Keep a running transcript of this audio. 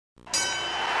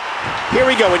Here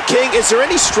we go. And King, is there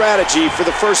any strategy for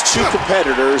the first two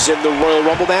competitors in the Royal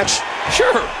Rumble match?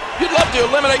 Sure. You'd love to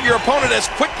eliminate your opponent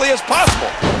as quickly as possible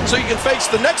so you can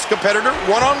face the next competitor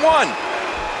one-on-one.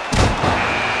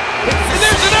 And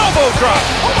there's an elbow drop.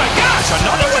 Oh my gosh,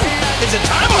 another one? Is it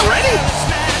time already?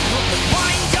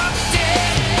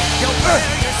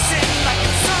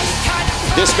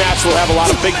 This match will have a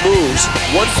lot of big moves.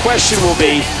 One question will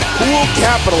be, who will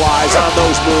capitalize on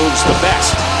those moves the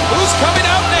best? Who's coming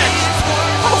out next?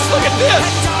 Oh, look at this.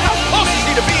 How close is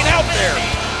he to being out there?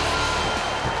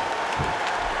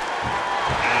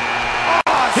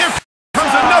 Here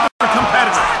comes another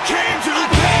competitor.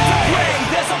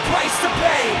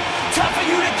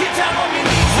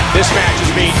 This match is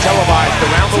being televised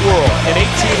around the world in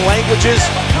 18 languages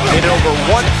and in over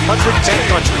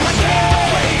 110 countries.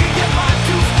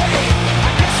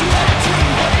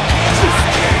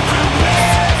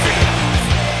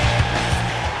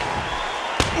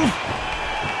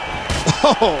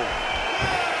 Oh.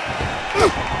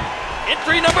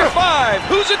 Entry number 5.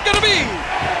 Who's it gonna be?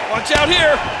 Watch out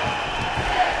here.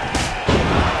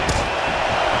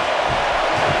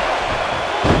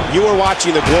 You are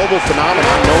watching the global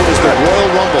phenomenon known as the Royal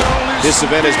Rumble. This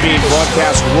event is being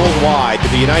broadcast worldwide to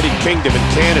the United Kingdom and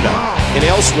Canada and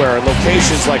elsewhere in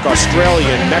locations like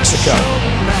Australia and Mexico.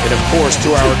 And of course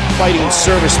to our fighting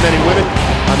servicemen and women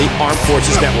on the Armed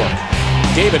Forces Network.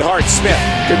 David Hart Smith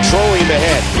controlling the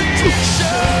head.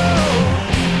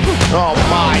 Oh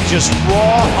my, just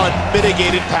raw,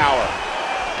 unmitigated power.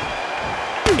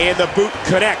 And the boot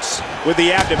connects with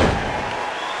the abdomen.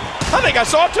 I think I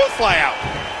saw a tooth fly out.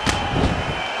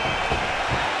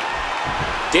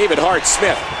 David Hart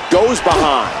Smith goes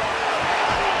behind.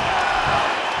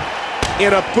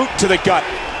 And a boot to the gut.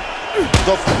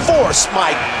 The force,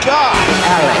 my God.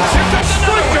 Alex.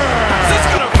 Is this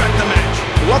gonna affect the match?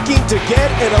 Looking to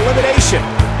get an elimination.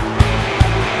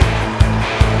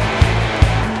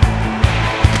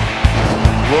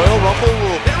 Royal Rumble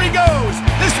rule. There he goes.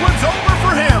 This one's over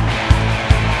for him.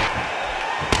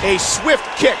 A swift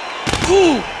kick.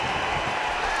 Ooh.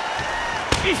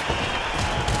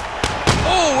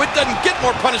 Oh, it doesn't get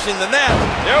more punishing than that.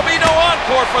 There'll be no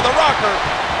encore for the Rocker.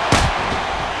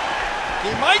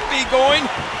 He might be going.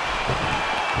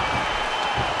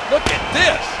 Look at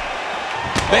this.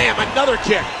 Bam, another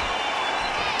kick.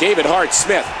 David Hart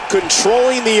Smith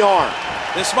controlling the arm.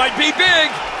 This might be big.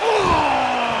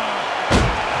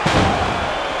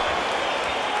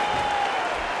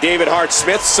 David Hart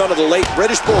Smith, son of the late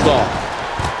British Bulldog.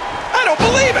 I don't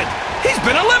believe it. He's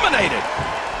been eliminated.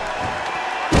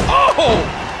 Oh!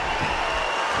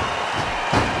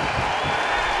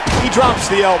 He drops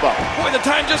the elbow. Boy, the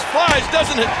time just flies,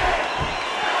 doesn't it?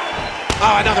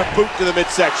 Oh, another boot to the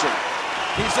midsection.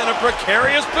 He's in a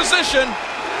precarious position.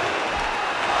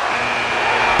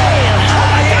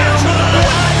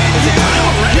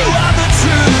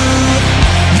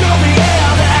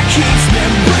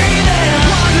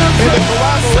 And the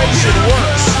collaboration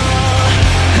works.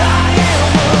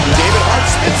 David Hart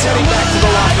Smith's heading back to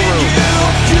the locker room.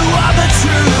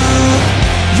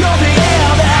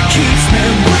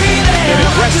 An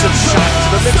aggressive shot to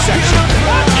the midsection.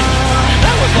 Watch it.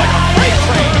 That was like a freight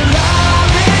train.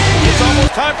 It's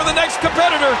almost time for the next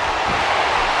competitor.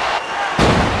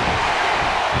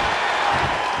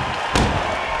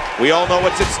 We all know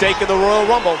what's at stake in the Royal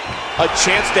Rumble. A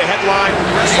chance to headline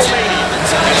WrestleMania and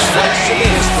slice in the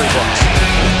history books.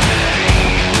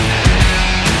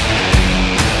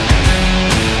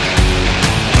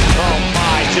 Oh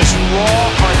my, just raw,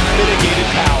 unmitigated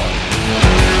power.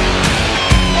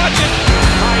 Watch it.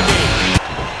 High knee.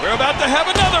 We're about to have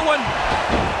another one.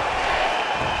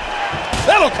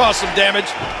 That'll cause some damage.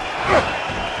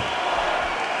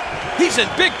 He's in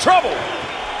big trouble.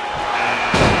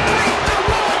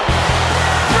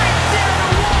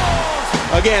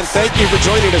 Again, thank you for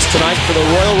joining us tonight for the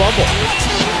Royal Rumble.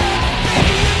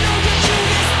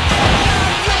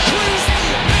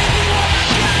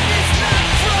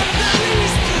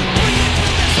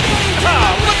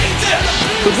 Look at this.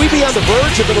 Could we be on the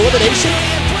verge of an elimination?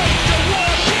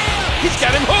 He's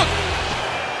got him hooked.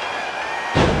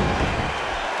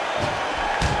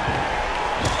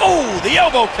 Oh, the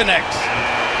elbow connects.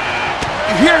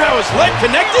 You hear how his leg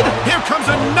connected? Here comes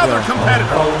another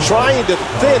competitor. Trying to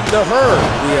thin the herd.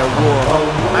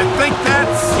 I think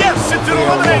that's, yes, it's an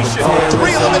elimination. 3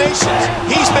 eliminations.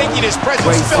 He's making his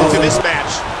presence felt in this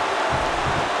match.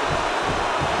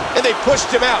 And they pushed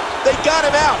him out. They got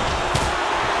him out.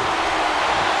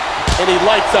 And he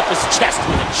lights up his chest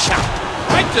with a chop.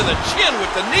 Right to the chin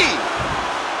with the knee.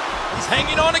 He's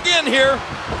hanging on again here.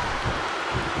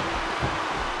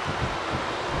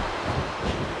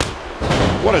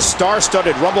 What a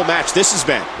star-studded Rumble match this has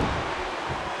been.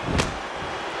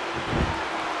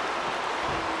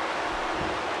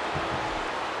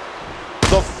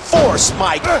 The force,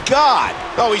 my God.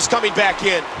 Oh, he's coming back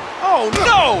in. Oh,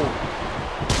 no!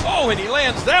 Oh, and he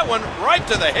lands that one right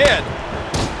to the head.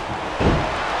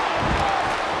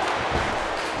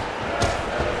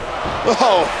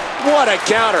 Oh, what a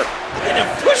counter. And him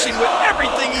pushing with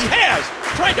everything he has,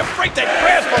 trying to break that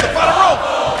grasp on the bottom rope.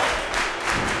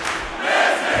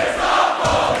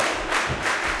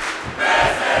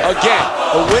 Again,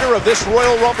 the winner of this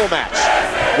Royal Rumble match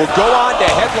will go on to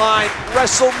headline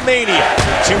WrestleMania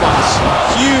in 2 months.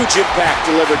 Huge impact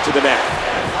delivered to the neck.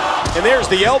 And there's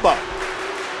the elbow.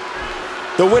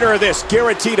 The winner of this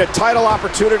guaranteed a title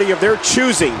opportunity of their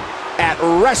choosing at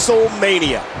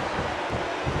WrestleMania.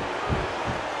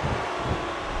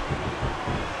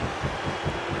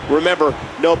 Remember,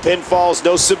 no pinfalls,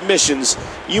 no submissions.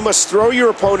 You must throw your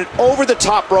opponent over the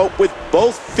top rope with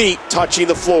both feet touching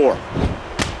the floor.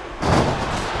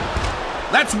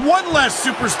 That's one less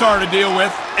superstar to deal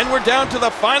with. And we're down to the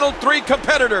final 3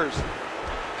 competitors.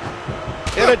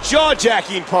 And a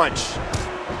jaw-jacking punch.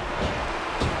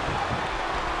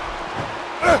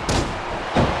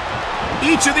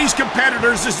 Each of these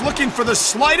competitors is looking for the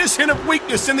slightest hint of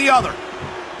weakness in the other.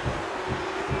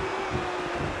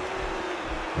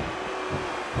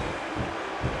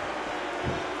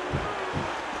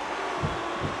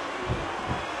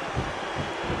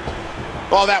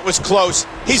 Oh, that was close.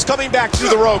 He's coming back through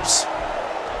the ropes.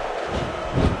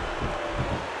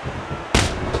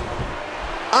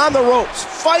 On the ropes,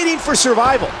 fighting for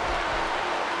survival.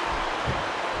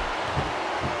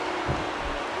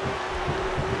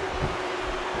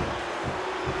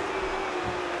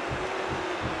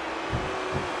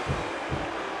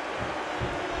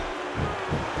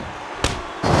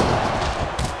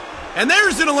 And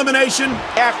there's an elimination.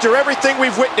 After everything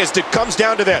we've witnessed, it comes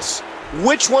down to this.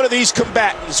 Which one of these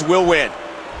combatants will win?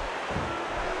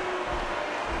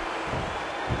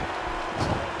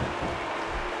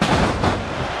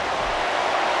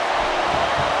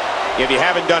 If you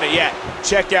haven't done it yet,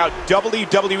 check out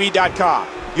WWE.com.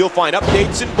 You'll find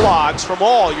updates and blogs from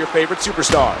all your favorite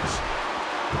superstars.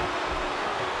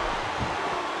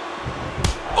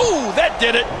 Oh, that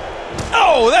did it.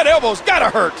 Oh, that elbow's gotta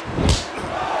hurt.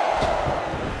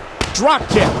 Drop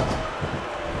kick.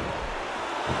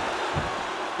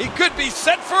 He could be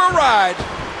set for a ride.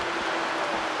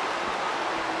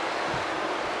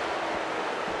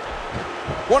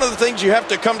 One of the things you have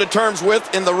to come to terms with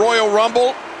in the Royal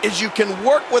Rumble is you can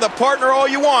work with a partner all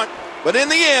you want, but in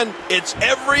the end, it's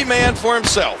every man for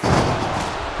himself.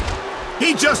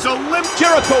 He just eliminated.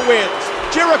 Jericho wins.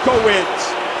 Jericho wins.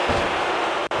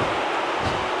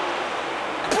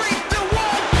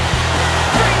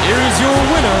 Here is your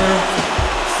winner,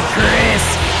 Chris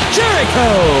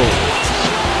Jericho.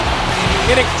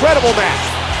 An incredible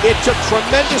match. It took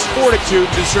tremendous fortitude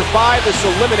to survive this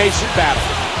elimination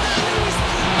battle.